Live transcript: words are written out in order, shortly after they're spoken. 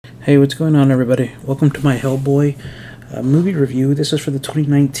Hey, what's going on, everybody? Welcome to my Hellboy movie review. This is for the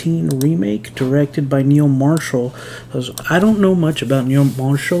 2019 remake, directed by Neil Marshall. I don't know much about Neil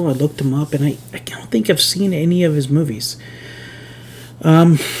Marshall. I looked him up, and I don't think I've seen any of his movies.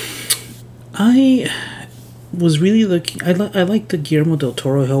 I was really looking... I like the Guillermo del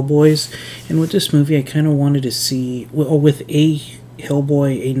Toro Hellboys, and with this movie, I kind of wanted to see... Well, with a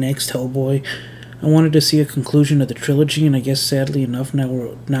Hellboy, a next Hellboy... I wanted to see a conclusion of the trilogy, and I guess sadly enough, now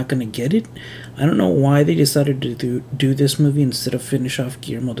we're not going to get it. I don't know why they decided to do this movie instead of finish off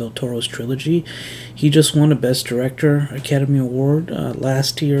Guillermo del Toro's trilogy. He just won a Best Director Academy Award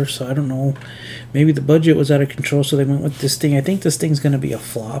last year, so I don't know. Maybe the budget was out of control, so they went with this thing. I think this thing's going to be a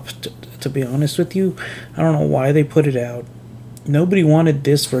flop, to be honest with you. I don't know why they put it out. Nobody wanted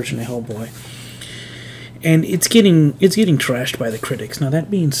this version of Hellboy. And it's getting trashed by the critics. Now,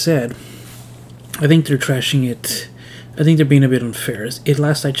 that being said... I think they're trashing it. I think they're being a bit unfair.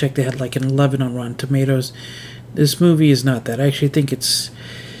 Last I checked, they had like an 11 on Rotten Tomatoes. This movie is not that. I actually think it's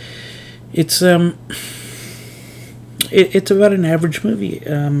about an average movie.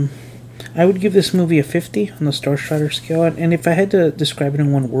 I would give this movie a 50 on the Star Strider scale, and if I had to describe it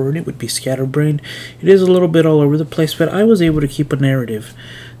in one word, it would be scatterbrained. It is a little bit all over the place, but I was able to keep a narrative.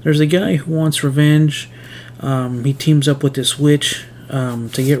 There's a guy who wants revenge. He teams up with this witch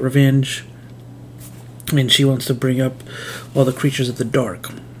to get revenge. And she wants to bring up all the creatures of the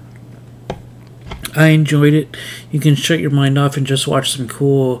dark. I enjoyed it. You can shut your mind off and just watch some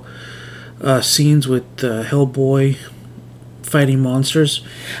cool scenes with Hellboy fighting monsters.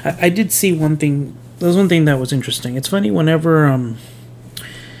 I did see one thing. There was one thing that was interesting. It's funny whenever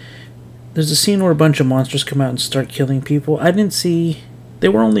there's a scene where a bunch of monsters come out and start killing people. I didn't see...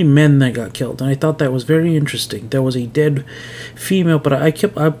 There were only men that got killed, and I thought that was very interesting. There was a dead female, but I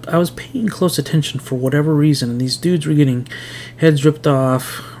was paying close attention for whatever reason, and these dudes were getting heads ripped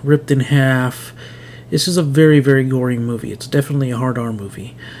off, ripped in half. This is a very, very gory movie. It's definitely a hard R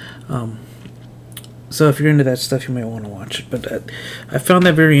movie. So if you're into that stuff, you might want to watch it. But I found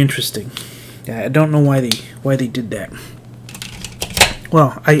that very interesting. I don't know why they did that.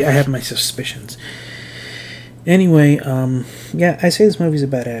 Well, I have my suspicions. Anyway, yeah, I say this movie's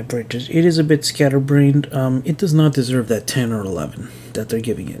about average. It is a bit scatterbrained. It does not deserve that 10 or 11 that they're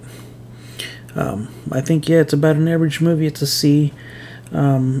giving it. I think, yeah, it's about an average movie. It's a C.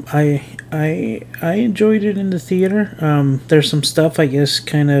 I enjoyed it in the theater. There's some stuff, I guess,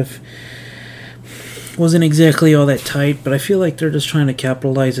 kind of wasn't exactly all that tight, but I feel like they're just trying to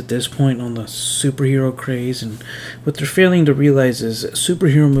capitalize at this point on the superhero craze, and what they're failing to realize is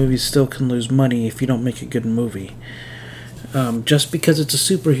superhero movies still can lose money if you don't make a good movie. Just because it's a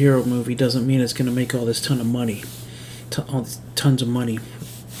superhero movie doesn't mean it's going to make all this ton of money. Tons of money.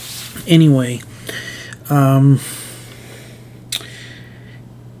 Anyway, I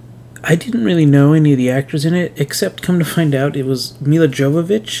didn't really know any of the actors in it, except come to find out it was Mila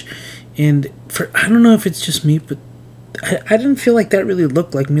Jovovich. And I don't know if it's just me, but I didn't feel like that really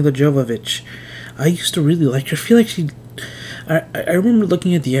looked like Mila Jovovich. I used to really like her. I feel like I remember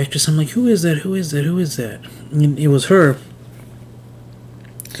looking at the actress. I'm like, who is that? Who is that? Who is that? And it was her.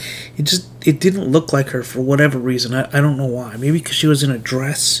 It didn't look like her for whatever reason. I don't know why. Maybe because she was in a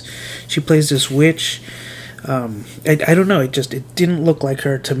dress. She plays this witch. I don't know. It didn't look like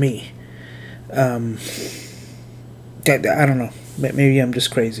her to me. I don't know. Maybe I'm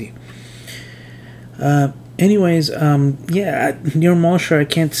just crazy. Anyways, yeah, Neil Marshall, I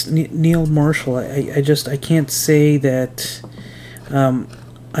can't say that,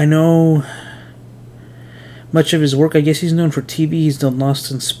 I know much of his work. I guess he's known for TV. He's done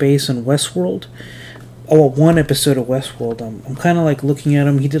Lost in Space and Westworld. Oh, one episode of Westworld. I'm kind of like looking at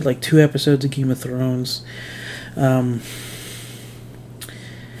him. He did like 2 episodes of Game of Thrones.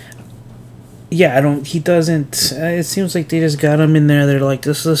 Yeah, he doesn't, it seems like they just got him in there. They're like,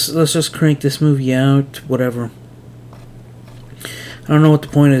 let's just crank this movie out, whatever. I don't know what the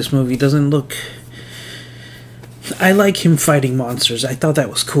point of this movie. It doesn't look... I like him fighting monsters. I thought that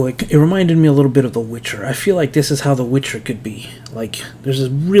was cool. It reminded me a little bit of The Witcher. I feel like this is how The Witcher could be. Like, there's this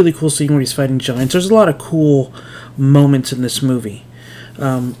really cool scene where he's fighting giants. There's a lot of cool moments in this movie.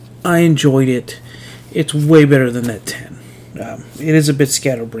 I enjoyed it. It's way better than that 10. It is a bit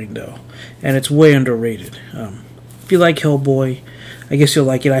scatterbrained, though, and it's way underrated. If you like Hellboy, I guess you'll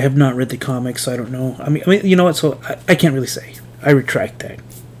like it. I have not read the comics, so I don't know. I mean, you know what? So I can't really say. I retract that.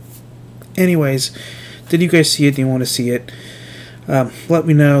 Anyways, did you guys see it? Do you want to see it? Let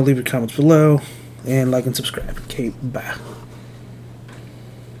me know. Leave your comments below, and like and subscribe. Okay, bye.